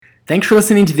Thanks for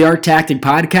listening to the Art Tactic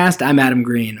Podcast. I'm Adam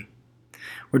Green.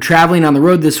 We're traveling on the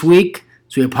road this week,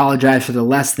 so we apologize for the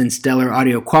less than stellar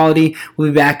audio quality.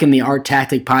 We'll be back in the Art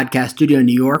Tactic Podcast studio in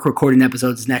New York, recording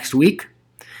episodes next week.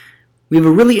 We have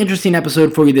a really interesting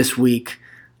episode for you this week.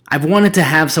 I've wanted to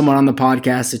have someone on the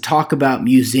podcast to talk about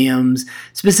museums,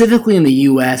 specifically in the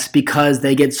U.S., because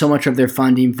they get so much of their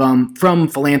funding from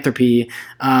philanthropy,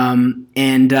 and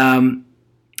in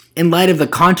light of the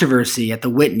controversy at the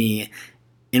Whitney,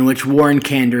 in which Warren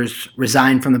Kanders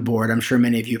resigned from the board. I'm sure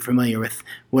many of you are familiar with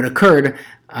what occurred.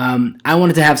 I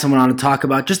wanted to have someone on to talk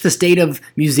about just the state of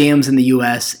museums in the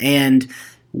U.S. and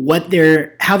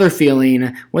how they're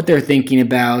feeling, what they're thinking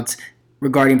about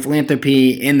regarding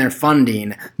philanthropy and their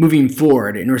funding moving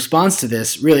forward. In response to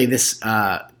this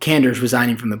Kanders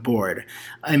resigning from the board.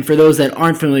 And for those that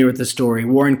aren't familiar with the story,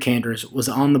 Warren Kanders was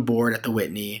on the board at the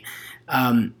Whitney.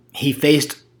 He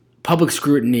faced public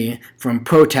scrutiny from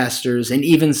protesters and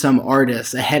even some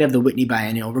artists ahead of the Whitney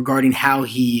Biennial regarding how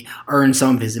he earned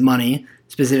some of his money,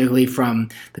 specifically from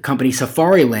the company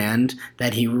Safariland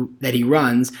that he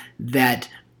runs, that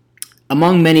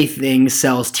among many things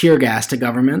sells tear gas to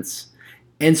governments.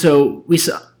 And so we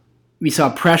saw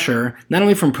pressure not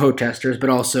only from protesters but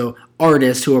also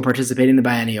artists who were participating in the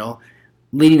biennial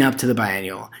leading up to the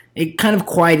biennial. It kind of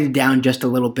quieted down just a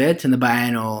little bit, and the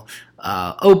biennial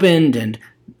opened, and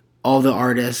all the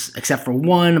artists, except for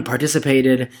one,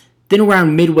 participated. Then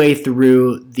around midway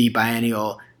through the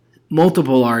biennial,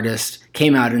 multiple artists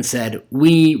came out and said,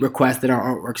 we request that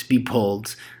our artworks be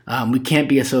pulled. We can't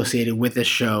be associated with this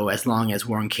show as long as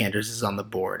Warren Kanders is on the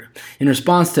board. In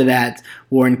response to that,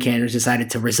 Warren Kanders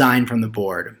decided to resign from the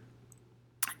board.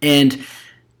 And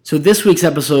so this week's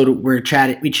episode, we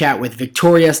chat with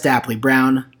Victoria Stapley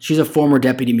Brown. She's a former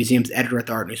deputy museums editor at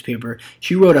the Art Newspaper.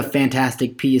 She wrote a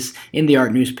fantastic piece in the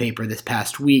Art Newspaper this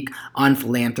past week on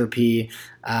philanthropy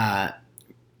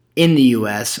in the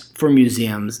U.S. for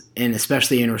museums, and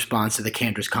especially in response to the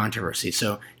Kanders controversy.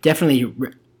 So definitely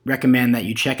recommend that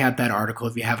you check out that article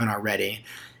if you haven't already.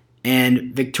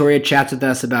 And Victoria chats with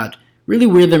us about really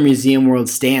where the museum world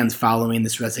stands following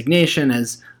this resignation,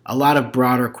 as a lot of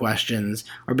broader questions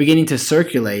are beginning to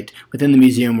circulate within the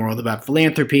museum world about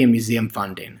philanthropy and museum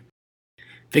funding.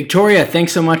 Victoria,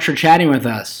 thanks so much for chatting with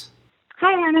us.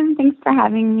 Hi, Adam. Thanks for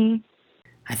having me.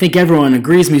 I think everyone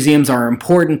agrees museums are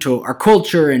important to our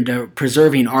culture and to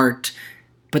preserving art,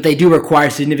 but they do require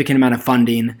a significant amount of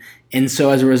funding, and so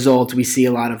as a result, we see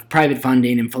a lot of private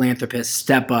funding and philanthropists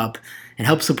step up and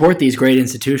help support these great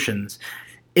institutions.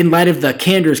 In light of the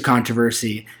Kanders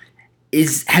controversy,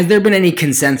 has there been any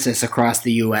consensus across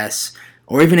the U.S.,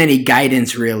 or even any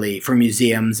guidance really for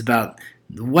museums about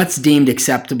what's deemed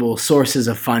acceptable sources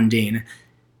of funding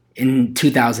in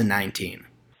 2019?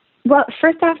 Well,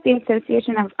 first off, the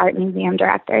Association of Art Museum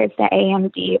Directors, the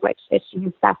AMD, which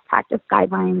issues best practice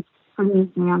guidelines for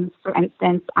museums, for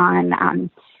instance, on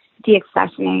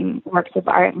deaccessioning works of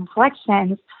art and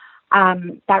collections,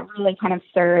 that really kind of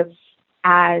serves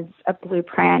as a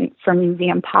blueprint for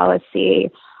museum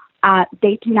policy.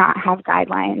 They do not have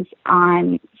guidelines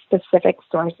on specific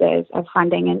sources of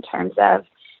funding in terms of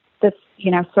the,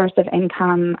 source of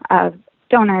income of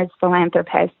donors,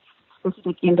 philanthropists,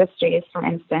 specific industries, for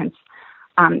instance,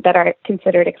 that are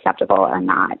considered acceptable or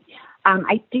not.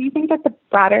 I do think that the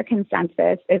broader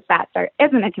consensus is that there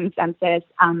isn't a consensus.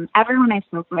 Everyone I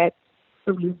spoke with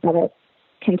believes that it's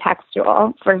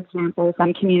contextual. For example,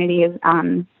 some communities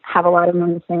have a lot of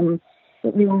money from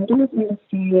the oil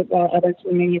industry, while other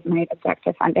communities might object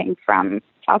to funding from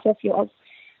fossil fuels.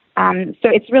 So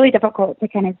it's really difficult to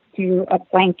kind of do a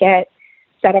blanket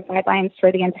set of guidelines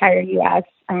for the entire U.S.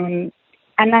 And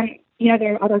then,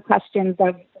 there are other questions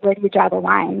of where do you draw the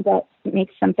line that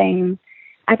makes something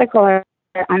ethical or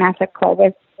unethical.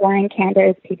 With Warren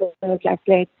Kanders, people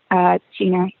objected to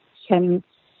him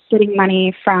getting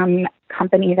money from a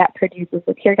company that produces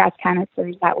the tear gas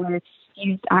canisters that were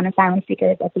used on asylum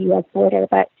seekers at the U.S. border,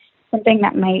 but something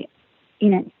that might,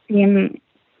 seem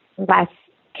less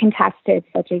contested,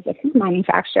 such as a food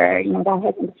manufacturer, that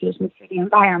has implications for the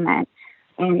environment.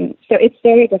 So it's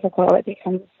very difficult. It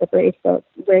becomes slippery. So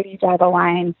where do you draw the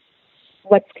line?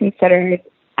 What's considered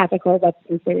ethical? What's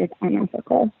considered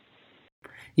unethical?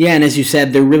 Yeah, and as you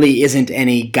said, there really isn't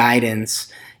any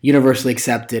guidance universally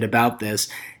accepted about this.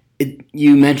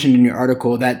 You mentioned in your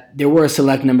article that there were a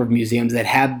select number of museums that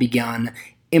have begun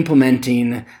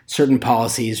implementing certain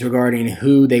policies regarding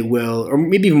who they will, or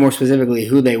maybe even more specifically,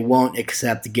 who they won't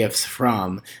accept gifts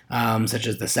from, such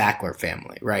as the Sackler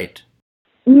family, right?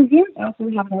 Museums also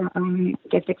have their own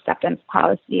gift acceptance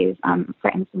policies.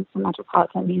 For instance, the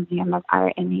Metropolitan Museum of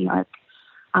Art in New York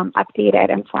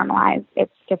updated and formalized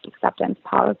its gift acceptance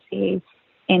policy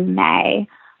in May.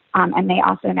 And they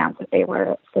also announced that they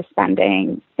were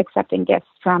suspending accepting gifts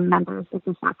from members of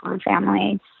the Sackler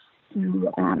family who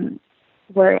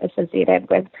were associated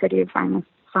with Purdue Pharma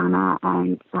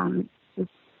and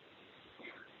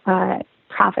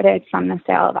profited from the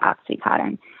sale of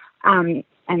OxyContin,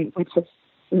 and which has,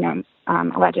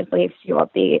 allegedly fueled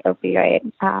the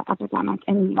opioid epidemic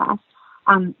in the U.S.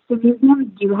 So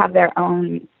museums do have their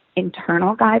own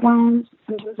internal guidelines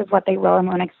in terms of what they will and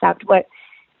won't accept. What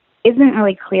isn't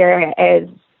really clear is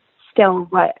still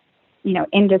what,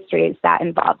 industries that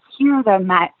involved. Here, the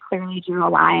Met clearly drew a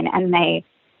line, and they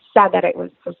said that it was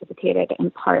precipitated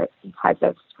in part because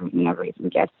of scrutiny of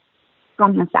recent gifts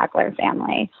from the Sackler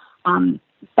family.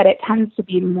 But it tends to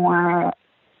be more,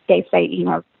 they say,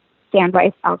 Dan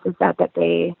Weiss also said that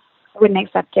they wouldn't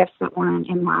accept gifts that weren't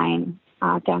in line.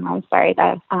 Dan Weiss,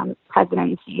 the president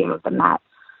and CEO of the Met,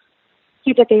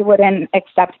 said that they wouldn't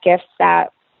accept gifts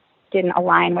that didn't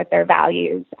align with their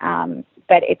values.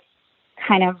 But it's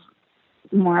kind of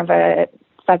more of a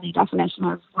fuzzy definition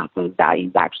of what those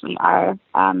values actually are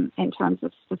in terms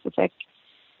of specific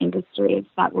industries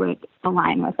that would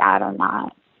align with that or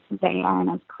not. They aren't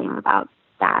as clear about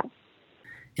that.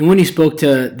 And when you spoke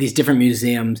to these different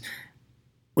museums,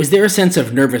 was there a sense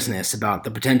of nervousness about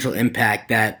the potential impact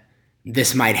that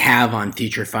this might have on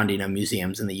future funding of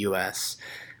museums in the U.S.?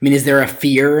 I mean, is there a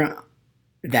fear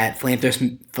that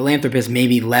philanthropists may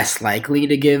be less likely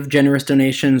to give generous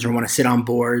donations or want to sit on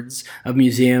boards of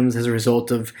museums as a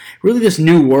result of really this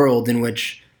new world in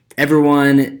which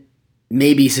everyone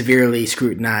may be severely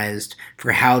scrutinized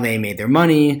for how they made their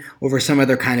money over some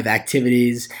other kind of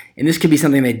activities? And this could be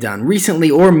something they've done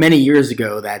recently or many years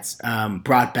ago that's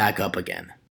brought back up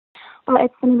again. Well,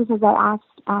 it's funny because I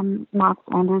asked Max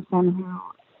Anderson,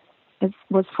 who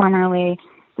was formerly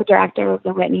the director of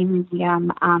the Whitney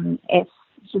Museum, if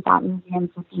he thought museums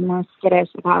would be more skittish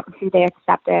about who they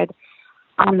accepted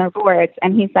on their boards.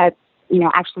 And he said,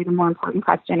 actually the more important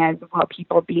question is, will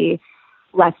people be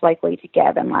less likely to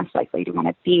give and less likely to want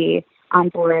to be on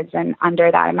boards and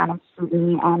under that amount of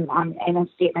scrutiny? And in a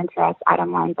statement to us,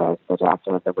 Adam Weinberg, the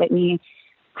director of the Whitney,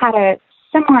 had a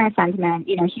similar sentiment.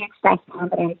 He expressed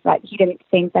confidence that he didn't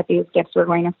think that these gifts were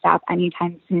going to stop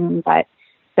anytime soon, but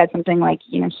said something like,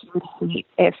 he would hate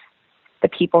if the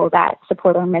people that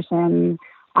support our mission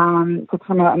to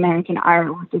promote American art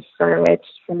were discouraged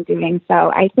from doing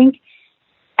so. I think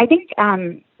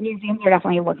museums are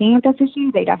definitely looking at this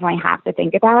issue. They definitely have to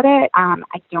think about it.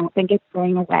 I don't think it's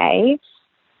going away.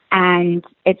 And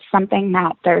it's something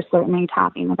that they're certainly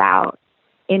talking about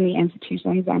in the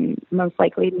institutions and most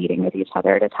likely meeting with each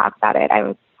other to talk about it, I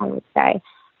would say.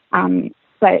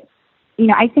 But,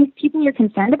 I think people are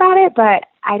concerned about it, but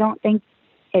I don't think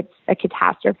it's a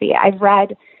catastrophe. I've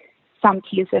read some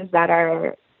pieces that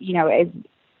are,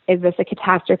 is this a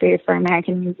catastrophe for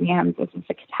American museums? Is this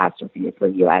a catastrophe for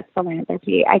U.S.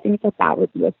 philanthropy? I think that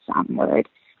would be a strong word.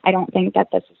 I don't think that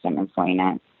the system is going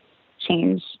to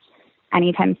change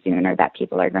anytime soon or that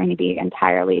people are going to be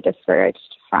entirely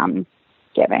discouraged from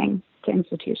giving to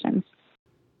institutions.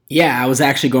 Yeah, I was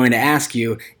actually going to ask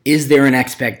you, is there an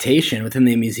expectation within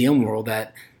the museum world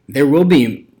that there will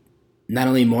be not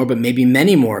only more, but maybe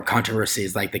many more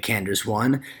controversies like the Canders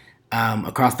one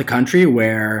across the country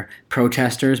where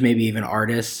protesters, maybe even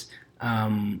artists,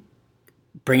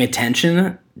 bring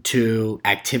attention to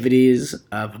activities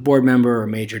of a board member or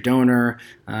major donor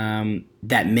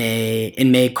that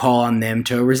may call on them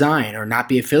to resign or not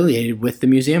be affiliated with the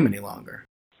museum any longer?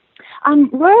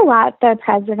 Laura Lott, the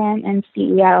president and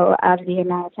CEO of the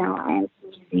American Alliance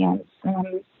Museums,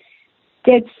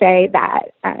 did say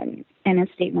that in a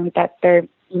statement that there,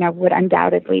 would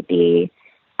undoubtedly be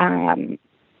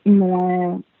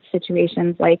more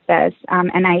situations like this.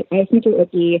 And I think it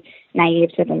would be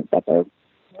naive to think that there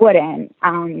wouldn't.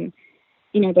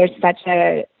 There's such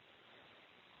a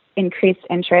increased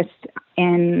interest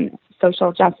in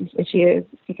social justice issues,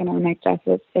 economic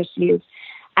justice issues,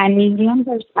 and museums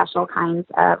are special kinds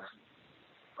of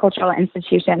cultural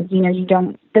institutions.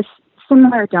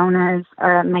 Similar donors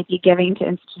might be giving to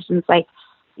institutions like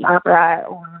the opera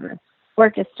or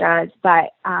orchestras,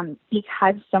 but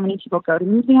because so many people go to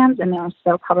museums and they're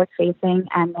so public facing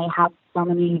and they have so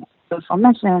many social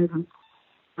missions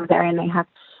and they have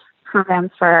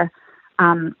programs for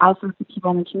all sorts of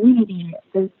people in the community,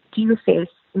 they do face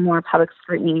more public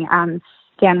scrutiny.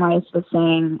 Dan Weiss was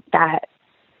saying that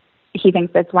he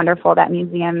thinks it's wonderful that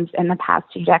museums in the past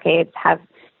 2 decades have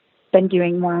been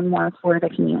doing more and more for the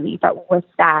community, but with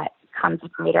that comes a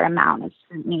greater amount of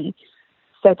scrutiny.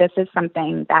 So this is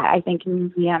something that I think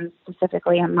museums,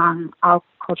 specifically among all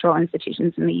cultural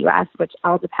institutions in the U.S., which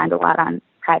all depend a lot on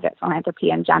private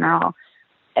philanthropy in general,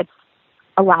 it's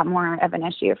a lot more of an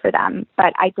issue for them.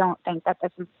 But I don't think that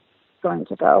this is going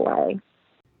to go away.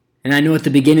 And I know at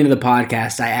the beginning of the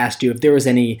podcast, I asked you if there was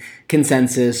any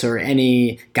consensus or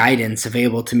any guidance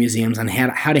available to museums on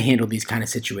how to handle these kind of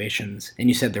situations. And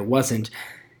you said there wasn't.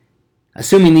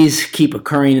 Assuming these keep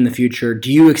occurring in the future,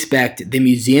 do you expect the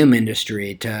museum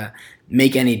industry to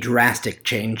make any drastic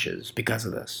changes because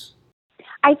of this?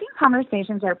 I think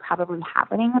conversations are probably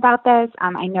happening about this.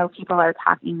 I know people are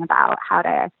talking about how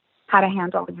to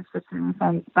handle these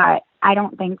situations, but I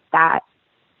don't think that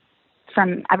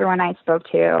from everyone I spoke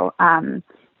to,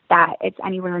 that it's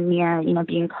anywhere near,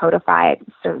 being codified.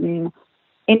 Certain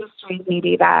industries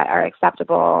maybe that are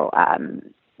acceptable,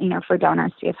 for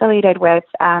donors to be affiliated with.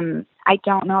 I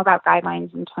don't know about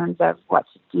guidelines in terms of what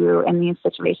to do in these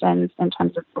situations in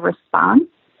terms of response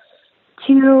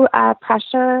to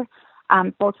pressure,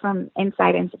 both from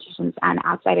inside institutions and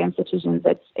outside institutions.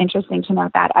 It's interesting to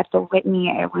note that at the Whitney,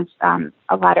 it was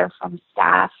a letter from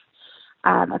staff,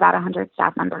 about 100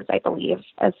 staff members, I believe,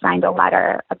 signed a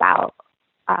letter about,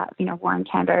 Warren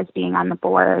Kanders being on the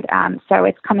board. So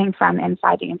it's coming from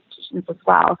inside the institutions as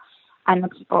well, and the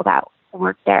people that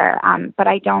work there. But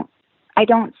I don't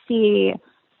see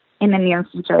in the near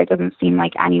future, it doesn't seem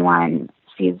like anyone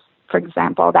sees, for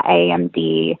example, the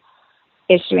AMD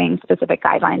issuing specific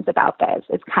guidelines about this.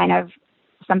 It's kind of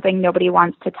something nobody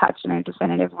wants to touch in a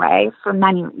definitive way for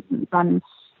many reasons. And,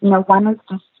 one is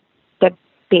just the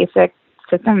basic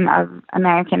system of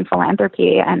American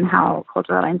philanthropy and how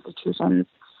cultural institutions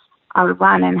are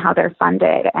run and how they're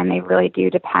funded, and they really do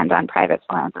depend on private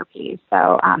philanthropy.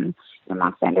 So,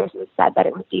 Max Sanders has said that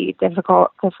it would be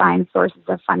difficult to find sources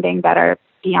of funding that are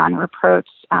beyond reproach.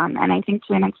 And I think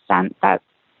to an extent that,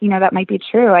 that might be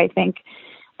true. I think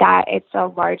that it's a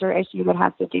larger issue that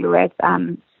has to do with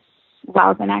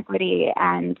wealth inequity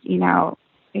and,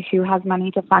 who has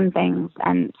money to fund things.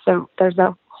 And so there's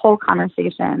a whole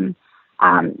conversation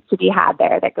to be had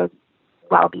there that goes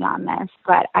well beyond this.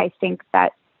 But I think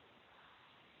that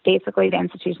basically the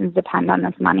institutions depend on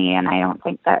this money, and I don't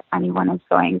think that anyone is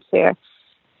going to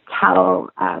tell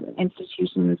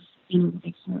institutions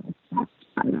they can't accept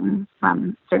funding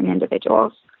from certain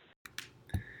individuals.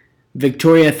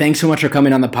 Victoria, thanks so much for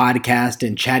coming on the podcast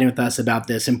and chatting with us about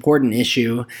this important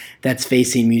issue that's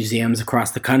facing museums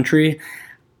across the country.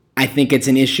 I think it's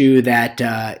an issue that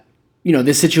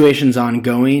this situation's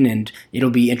ongoing, and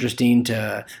it'll be interesting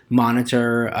to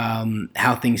monitor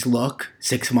how things look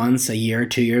 6 months, a year,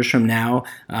 2 years from now.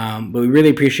 But we really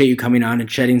appreciate you coming on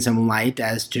and shedding some light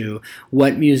as to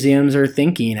what museums are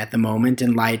thinking at the moment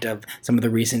in light of some of the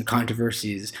recent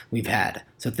controversies we've had.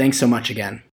 So thanks so much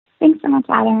again. Thanks so much,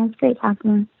 Adam. It's great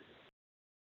talking.